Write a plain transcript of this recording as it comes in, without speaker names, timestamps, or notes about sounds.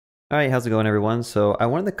All right, how's it going, everyone? So I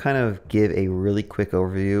wanted to kind of give a really quick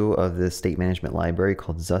overview of this state management library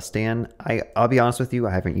called Zustand. I'll be honest with you,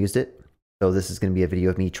 I haven't used it. So this is going to be a video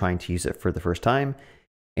of me trying to use it for the first time.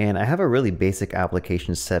 And I have a really basic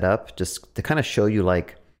application set up just to kind of show you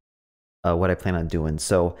like what I plan on doing.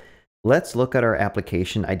 So let's look at our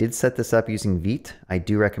application. I did set this up using Vite. I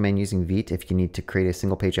do recommend using Vite if you need to create a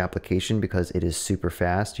single page application because it is super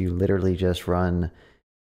fast. You literally just run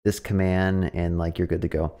this command and like you're good to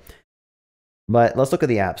go. But let's look at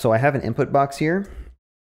the app. So I have an input box here.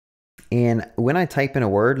 And when I type in a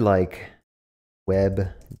word like web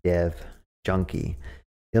dev junkie,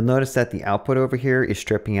 you'll notice that the output over here is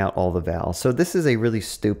stripping out all the vowels. So this is a really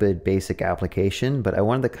stupid basic application, but I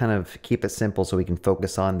wanted to kind of keep it simple so we can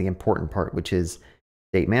focus on the important part, which is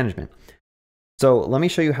state management. So let me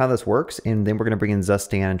show you how this works, and then we're going to bring in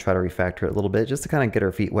Zustand and try to refactor it a little bit just to kind of get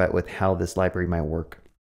our feet wet with how this library might work.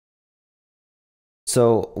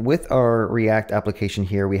 So with our React application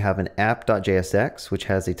here, we have an app.jsx, which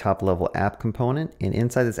has a top level app component. And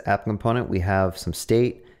inside this app component, we have some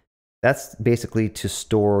state. That's basically to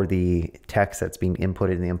store the text that's being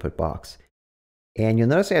inputted in the input box. And you'll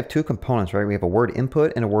notice I have two components, right? We have a word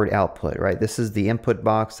input and a word output, right? This is the input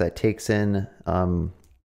box that takes in,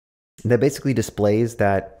 that basically displays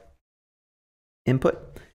that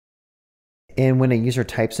input. And when a user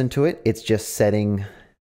types into it, it's just setting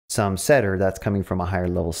some setter that's coming from a higher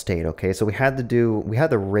level state. Okay, so we had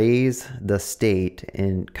to raise the state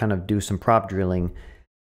and kind of do some prop drilling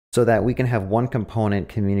so that we can have one component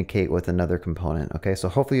communicate with another component. Okay, so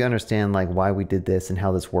hopefully you understand like why we did this and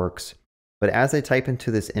how this works. But as I type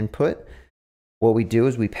into this input, what we do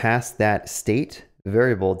is we pass that state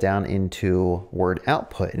variable down into word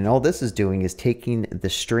output. And all this is doing is taking the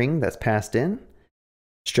string that's passed in,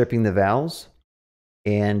 stripping the vowels,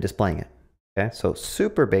 and displaying it. Okay, so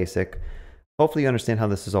super basic. Hopefully you understand how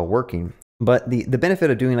this is all working. But the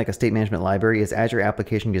benefit of doing like a state management library is as your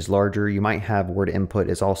application gets larger, you might have word input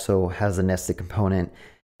is also has a nested component,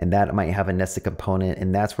 and that might have a nested component,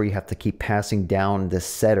 and that's where you have to keep passing down this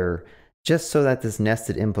setter just so that this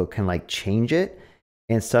nested input can like change it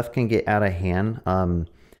and stuff can get out of hand.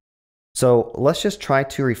 So let's just try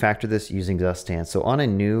to refactor this using Zustand. So on a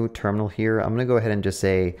new terminal here, I'm gonna go ahead and just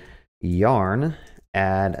say yarn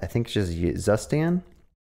add, I think it's just Zustand.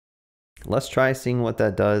 Let's try seeing what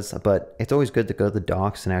that does, but it's always good to go to the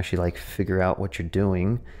docs and actually like figure out what you're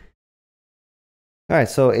doing. All right,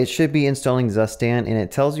 so it should be installing Zustand, and it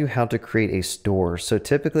tells you how to create a store. So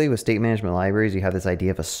typically with state management libraries, you have this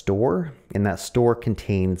idea of a store, and that store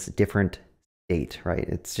contains different state, right?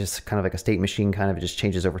 It's just kind of like a state machine, kind of, it just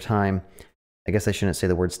changes over time. I guess I shouldn't say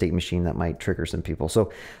the word state machine, that might trigger some people.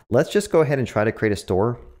 So let's just go ahead and try to create a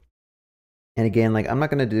store. And again, like I'm not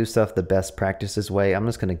going to do stuff the best practices way. I'm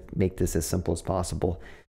just going to make this as simple as possible.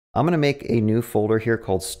 I'm going to make a new folder here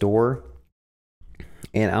called store.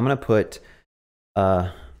 And I'm going to put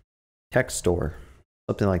text store,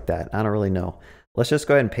 something like that. I don't really know. Let's just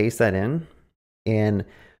go ahead and paste that in. And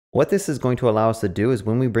what this is going to allow us to do is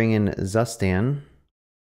when we bring in Zustand,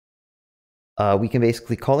 we can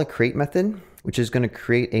basically call a create method, which is going to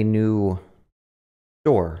create a new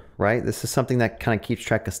store, right? This is something that kind of keeps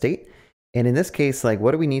track of state. And in this case, like,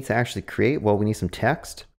 what do we need to actually create? Well, we need some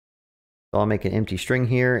text. So I'll make an empty string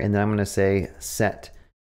here, and then I'm going to say set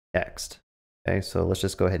text. Okay, so let's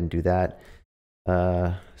just go ahead and do that.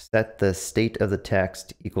 Set the state of the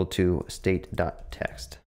text equal to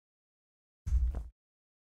state.text.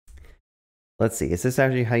 Let's see, is this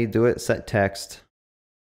actually how you do it? Set text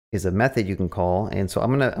is a method you can call, and so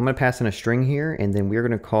I'm gonna pass in a string here, and then we're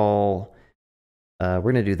gonna call. We're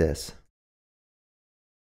gonna do this.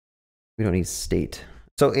 We don't need state.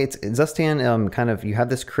 So it's Zustand kind of, you have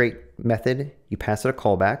this create method, you pass it a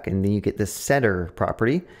callback, and then you get this setter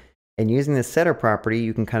property. And using this setter property,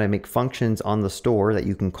 you can kind of make functions on the store that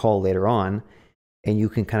you can call later on, and you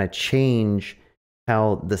can kind of change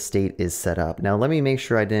how the state is set up. Now, let me make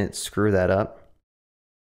sure I didn't screw that up.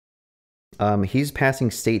 He's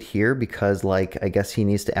passing state here because, like, I guess he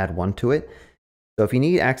needs to add 1 to it. So if you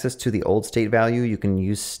need access to the old state value, you can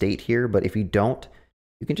use state here, but if you don't,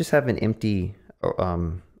 you can just have an empty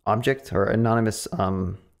object or anonymous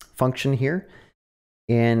function here.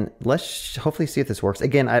 And let's hopefully see if this works.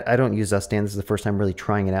 Again, I don't use Zustand. This is the first time really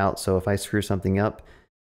trying it out. So if I screw something up,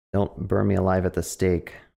 don't burn me alive at the stake.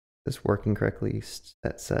 Is this working correctly?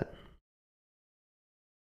 Set.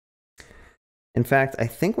 In fact, I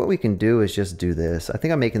think what we can do is just do this. I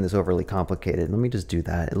think I'm making this overly complicated. Let me just do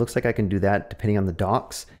that. It looks like I can do that depending on the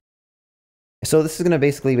docs. So this is going to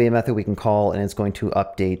basically be a method we can call, and it's going to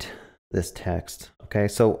update this text. Okay,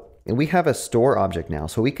 so we have a store object now.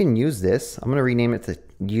 So we can use this. I'm going to rename it to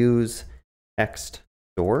use text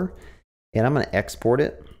store, and I'm going to export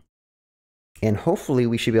it. And hopefully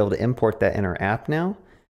we should be able to import that in our app now.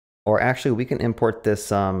 Or actually we can import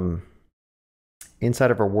this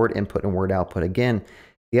inside of our Word input and Word output. Again,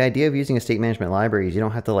 the idea of using a state management library is you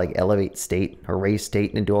don't have to like elevate state or raise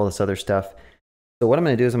state and do all this other stuff. So what I'm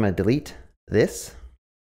going to do is I'm going to delete this.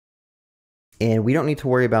 And we don't need to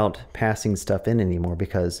worry about passing stuff in anymore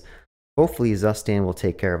because hopefully Zustand will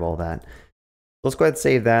take care of all that. Let's go ahead and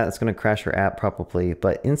save that. It's going to crash your app probably.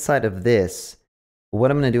 But inside of this,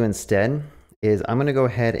 what I'm going to do instead is I'm going to go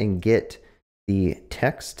ahead and get the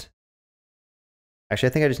text. Actually,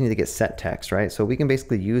 I think I just need to get set text, right? So we can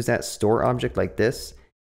basically use that store object like this.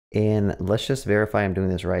 And let's just verify I'm doing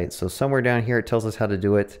this right. So somewhere down here, it tells us how to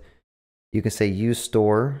do it. You can say use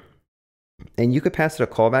store. And you could pass it a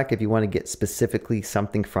callback if you want to get specifically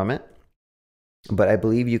something from it. But I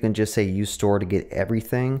believe you can just say use store to get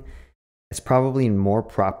everything. It's probably more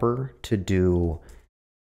proper to do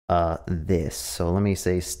this. So let me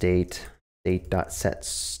say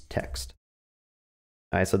state.setText.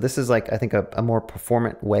 All right, so this is like, I think a more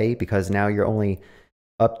performant way because now you're only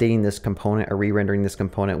updating this component or re-rendering this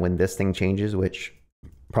component when this thing changes, which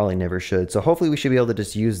probably never should. So hopefully we should be able to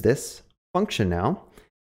just use this function now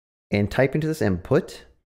and type into this input.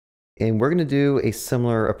 And we're going to do a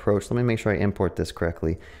similar approach. Let me make sure I import this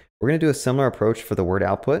correctly. We're going to do a similar approach for the word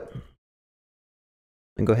output.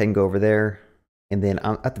 And go ahead and go over there. And then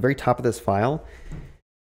at the very top of this file,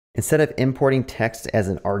 instead of importing text as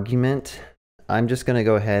an argument, I'm just going to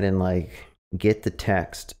go ahead and like get the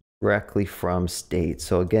text directly from state.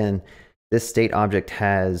 So again, this state object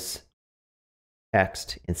has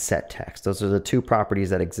text and set text. Those are the two properties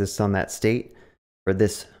that exist on that state for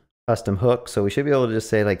this custom hook. So we should be able to just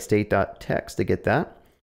say like state.text to get that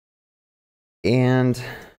and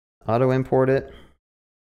auto import it.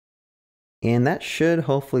 And that should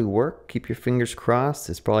hopefully work. Keep your fingers crossed.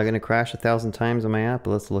 It's probably going to crash 1,000 times on my app,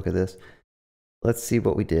 but let's look at this. Let's see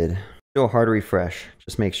what we did. Do a hard refresh.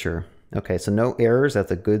 Just make sure. Okay, so no errors.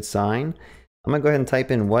 That's a good sign. I'm going to go ahead and type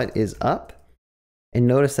in what is up. And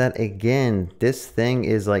notice that again, this thing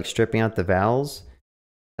is like stripping out the vowels.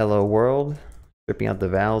 Hello world. Stripping out the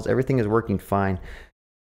vowels. Everything is working fine.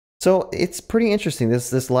 So it's pretty interesting.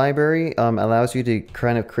 This library allows you to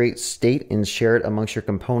kind of create state and share it amongst your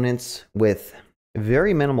components with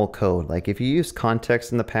very minimal code. Like if you use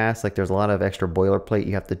context in the past, like there's a lot of extra boilerplate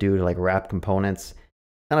you have to do to like wrap components.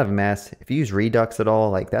 Kind of a mess. If you use Redux at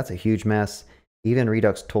all, like that's a huge mess. Even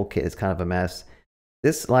Redux Toolkit is kind of a mess.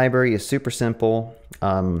 This library is super simple.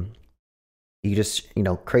 You just,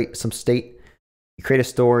 create some state. You create a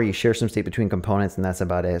store, you share some state between components, and that's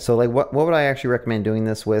about it. So like what would I actually recommend doing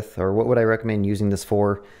this with, or what would I recommend using this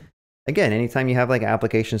for? Again, anytime you have like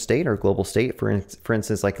application state or global state, for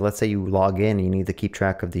instance, like let's say you log in and you need to keep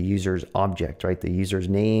track of the user's object, right? The user's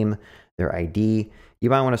name, their ID. You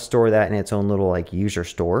might want to store that in its own little like user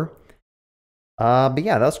store. But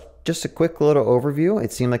yeah, that's just a quick little overview.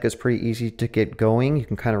 It seemed like it's pretty easy to get going. You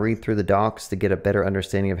can kind of read through the docs to get a better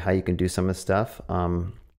understanding of how you can do some of this stuff.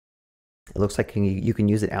 It looks like you can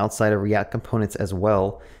use it outside of React components as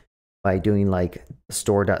well by doing like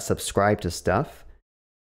store.subscribe to stuff.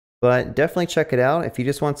 But definitely check it out. If you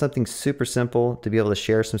just want something super simple to be able to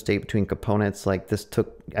share some state between components, like this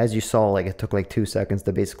took, as you saw, like it took like 2 seconds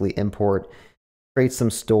to basically import, create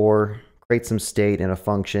some store, create some state in a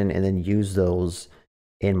function, and then use those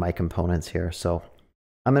in my components here. So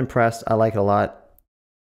I'm impressed. I like it a lot.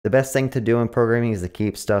 The best thing to do in programming is to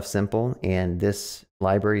keep stuff simple, and this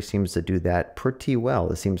library seems to do that pretty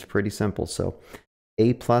well. It seems pretty simple. So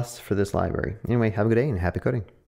A+ for this library. Anyway, have a good day and happy coding.